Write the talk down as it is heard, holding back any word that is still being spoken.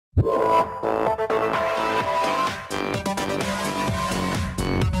Welcome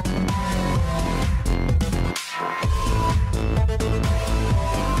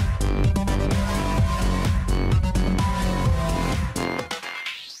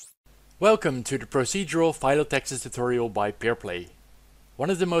to the Procedural Phyllotaxis tutorial by PeerPlay. One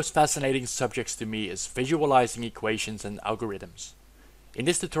of the most fascinating subjects to me is visualizing equations and algorithms. In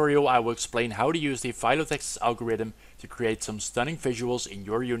this tutorial I will explain how to use the Phyllotaxis algorithm to create some stunning visuals in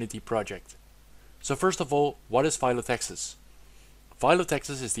your Unity project. So first of all, what is Phyllotaxis?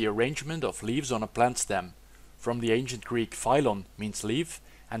 Phyllotaxis is the arrangement of leaves on a plant stem. From the ancient Greek phylon means leaf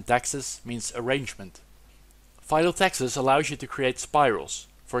and taxis means arrangement. Phyllotaxis allows you to create spirals.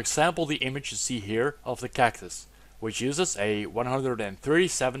 For example, the image you see here of the cactus, which uses a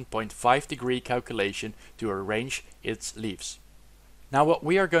 137.5 degree calculation to arrange its leaves. Now what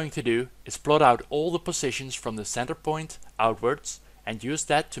we are going to do is plot out all the positions from the center point outwards and use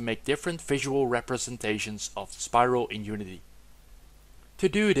that to make different visual representations of the spiral in Unity. To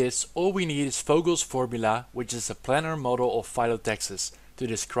do this, all we need is Vogel's formula, which is a planar model of Phyllotaxis to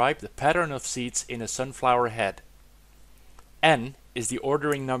describe the pattern of seeds in a sunflower head. N is the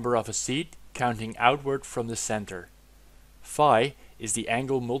ordering number of a seed counting outward from the center. Phi is the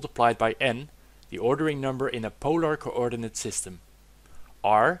angle multiplied by n, the ordering number in a polar coordinate system.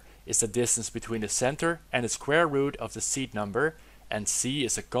 R is the distance between the center and the square root of the seed number, and C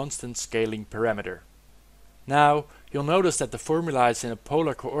is a constant scaling parameter. Now, you'll notice that the formula is in a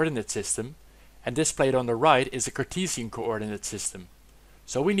polar coordinate system, and displayed on the right is a Cartesian coordinate system.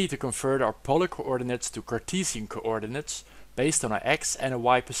 So we need to convert our polar coordinates to Cartesian coordinates based on a x and a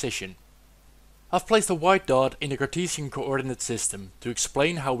y position. I've placed a white dot in the Cartesian coordinate system to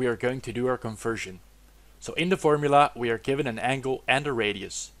explain how we are going to do our conversion. So in the formula we are given an angle and a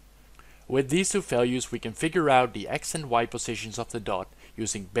radius. With these two values we can figure out the x and y positions of the dot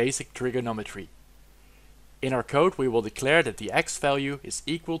using basic trigonometry. In our code we will declare that the x value is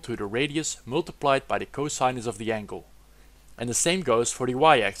equal to the radius multiplied by the cosinus of the angle. And the same goes for the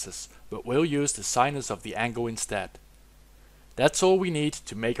y-axis, but we'll use the sinus of the angle instead. That's all we need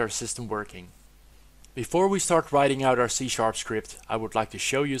to make our system working. Before we start writing out our C# script, I would like to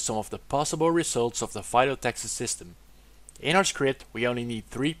show you some of the possible results of the Phyllotaxis system. In our script we only need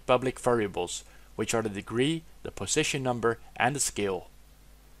 3 public variables, which are the degree, the position number and the scale.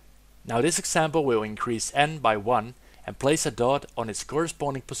 Now this example will increase n by 1 and place a dot on its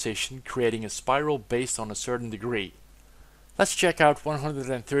corresponding position, creating a spiral based on a certain degree. Let's check out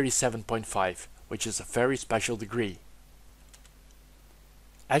 137.5, which is a very special degree.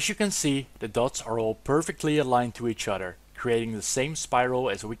 As you can see, the dots are all perfectly aligned to each other, creating the same spiral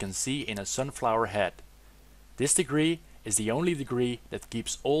as we can see in a sunflower head. This degree is the only degree that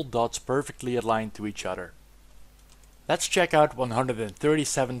keeps all dots perfectly aligned to each other. Let's check out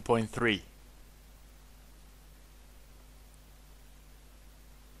 137.3.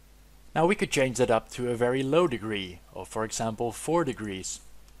 Now we could change that up to a very low degree, of for example 4 degrees.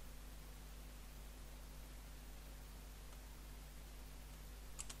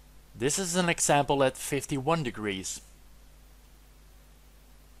 This is an example at 51 degrees.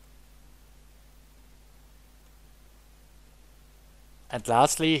 And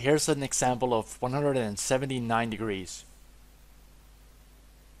lastly, here's an example of 179 degrees.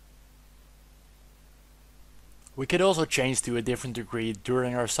 We could also change to a different degree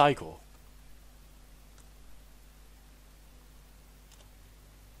during our cycle.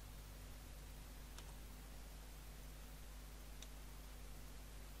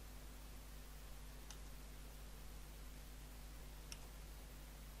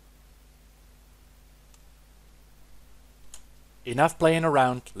 Enough playing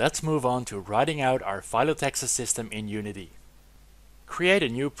around, let's move on to writing out our Phyllotaxis system in Unity. Create a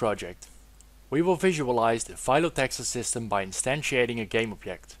new project. We will visualize the Phyllotaxis system by instantiating a game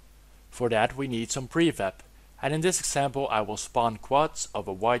object. For that we need some prefab, and in this example I will spawn quads of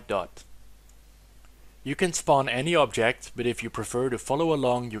a white dot. You can spawn any object, but if you prefer to follow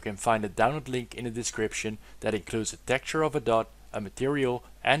along you can find a download link in the description that includes a texture of a dot, a material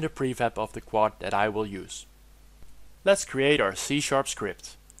and a prefab of the quad that I will use. Let's create our C#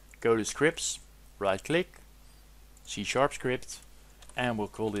 script. Go to Scripts, right click, C# script, and we'll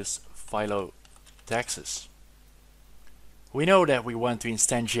call this Phyllotaxis. We know that we want to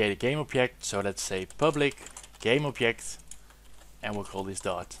instantiate a game object, so let's say public game object, and we'll call this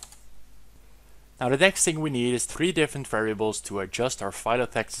dot. Now the next thing we need is 3 different variables to adjust our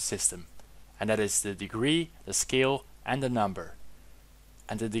Phyllotaxis system, and that is the degree, the scale and the number.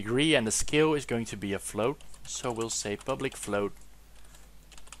 And the degree and the scale is going to be a float, so we'll say public float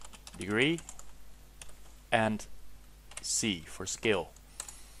degree and C for scale.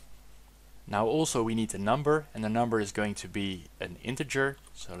 Now also we need a number, and the number is going to be an integer.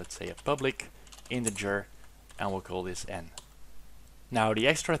 So let's say a public integer, and we'll call this n. Now the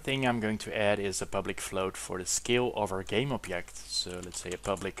extra thing I'm going to add is a public float for the scale of our game object. So let's say a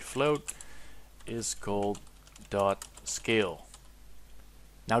public float is called .scale.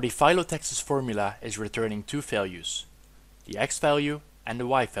 Now the Phyllotaxis formula is returning two values, the x value and the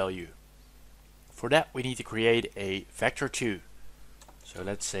y value. For that we need to create a vector2. So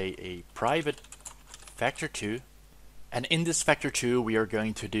let's say a private vector2, and in this vector2 we are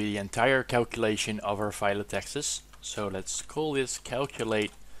going to do the entire calculation of our Phyllotaxis. So let's call this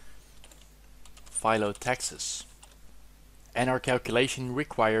calculate Phyllotaxis. And our calculation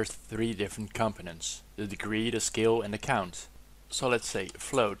requires three different components: the degree, the scale, and the count. So let's say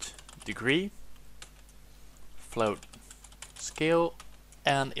float degree, float scale,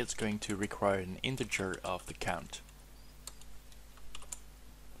 and it's going to require an integer of the count.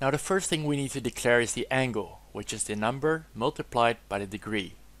 Now the first thing we need to declare is the angle, which is the number multiplied by the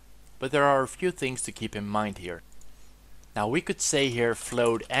degree. But there are a few things to keep in mind here. Now we could say here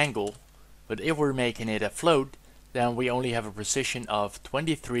float angle, but if we're making it a float, then we only have a precision of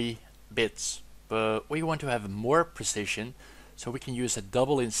 23 bits. But we want to have more precision, so we can use a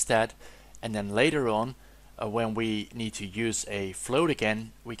double instead, and then later on, when we need to use a float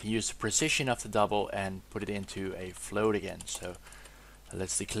again, we can use the precision of the double and put it into a float again. So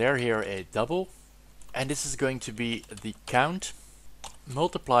let's declare here a double, and this is going to be the count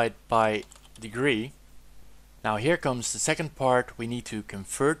multiplied by degree. Now here comes the second part. We need to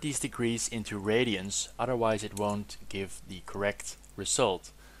convert these degrees into radians, otherwise it won't give the correct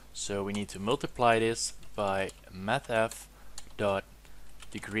result. So we need to multiply this by mathf dot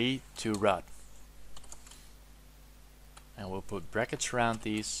degree to rad. And we'll put brackets around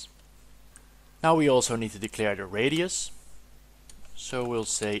these. Now we also need to declare the radius. So we'll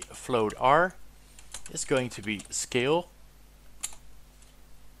say float r is going to be scale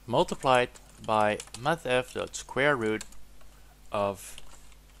multiplied by mathf dot square root of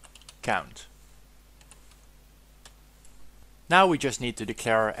count. Now we just need to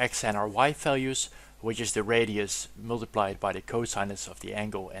declare our x and our y values, which is the radius multiplied by the cosinus of the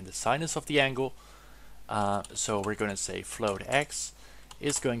angle and the sinus of the angle. So we're going to say float x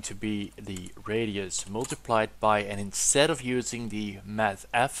is going to be the radius multiplied by, and instead of using the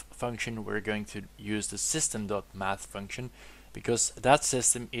mathf function, we're going to use the system.math function, because that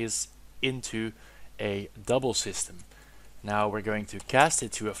system is into a double system. Now we're going to cast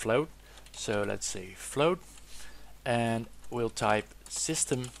it to a float. So let's say float, and we'll type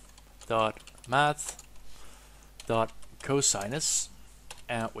system.math.cosinus,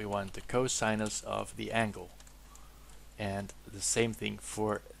 and we want the cosinus of the angle. And the same thing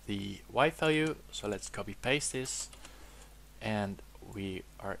for the y value. So let's copy paste this, and we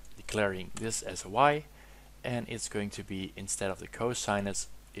are declaring this as a y, and it's going to be, instead of the cosinus,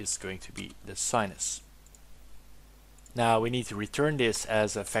 is going to be the sinus. Now we need to return this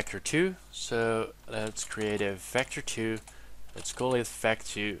as a vector2. So let's create a vector2. Let's call it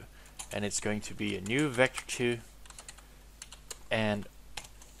vec2, and it's going to be a new vector2, and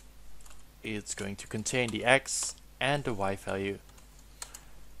it's going to contain the x and the y value.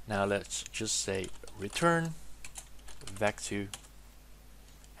 Now let's just say return vec2,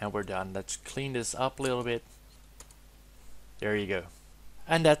 and we're done. Let's clean this up a little bit. There you go.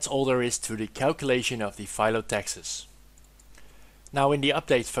 And that's all there is to the calculation of the Phyllotaxis. Now in the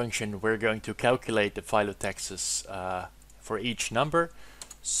update function we're going to calculate the Phyllotaxis for each number.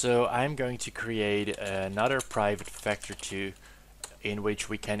 So I'm going to create another private vector2 in which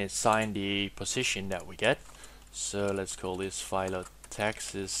we can assign the position that we get. So let's call this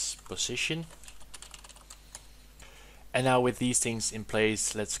Phyllotaxis position. And now with these things in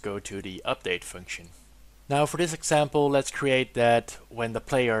place, let's go to the update function. Now for this example, let's create that when the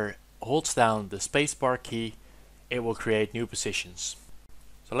player holds down the spacebar key, it will create new positions.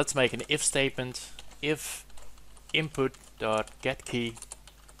 So let's make an if statement. If input.getKey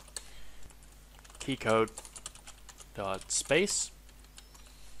keycode.space.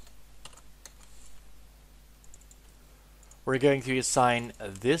 We're going to assign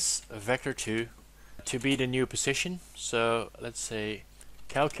this vector2 to be the new position. So let's say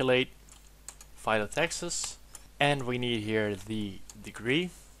calculate Phyllotaxis, and we need here the degree,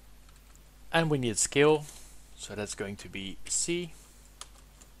 and we need scale, so that's going to be c,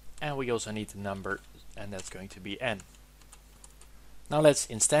 and we also need the number, and that's going to be n. Now let's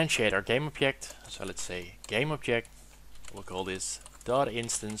instantiate our game object. So let's say game object, we'll call this dot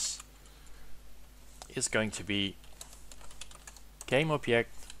instance, is going to be game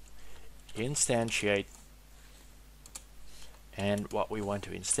object instantiate, And what we want to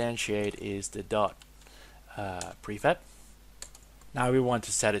instantiate is the dot prefab. Now we want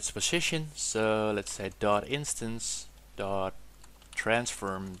to set its position, so let's say dot instance dot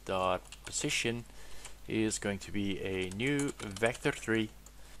transform dot position is going to be a new vector3.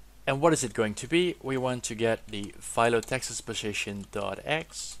 And what is it going to be? We want to get the Phyllotaxis position dot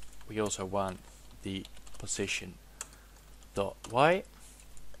x. We also want the position dot y,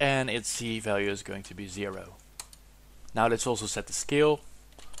 and its c value is going to be 0. Now let's also set the scale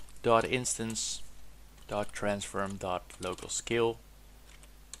dot instance dot transform dot local scale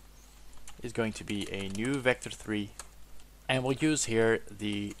is going to be a new vector3, and we'll use here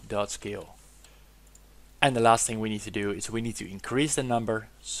the dot scale. And the last thing we need to do is we need to increase the number,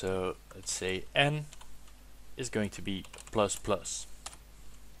 so let's say n is going to be ++.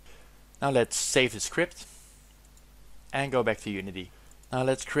 Now let's save the script and go back to Unity. Now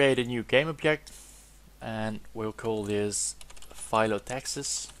let's create a new game object, and we'll call this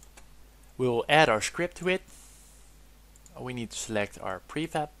Phyllotaxis. We'll add our script to it. We need to select our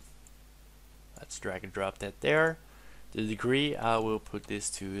prefab. Let's drag and drop that there. The degree, I will put this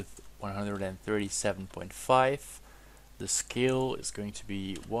to 137.5. The scale is going to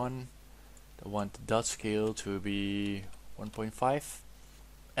be 1. I want the dot scale to be 1.5.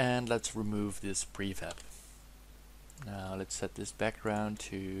 And let's remove this prefab. Now let's set this background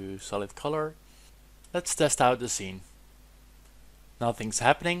to solid color. Let's test out the scene. Nothing's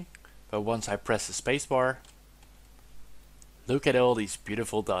happening, but once I press the spacebar, look at all these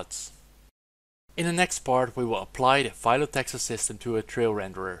beautiful dots. In the next part we will apply the Phyllotaxis system to a trail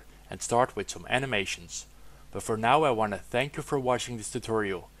renderer and start with some animations. But for now I want to thank you for watching this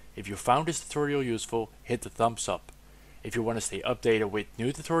tutorial. If you found this tutorial useful, hit the thumbs up. If you want to stay updated with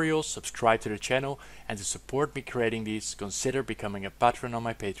new tutorials, subscribe to the channel, and to support me creating these, consider becoming a patron on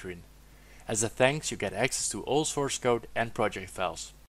my Patreon. As a thanks, you get access to all source code and project files.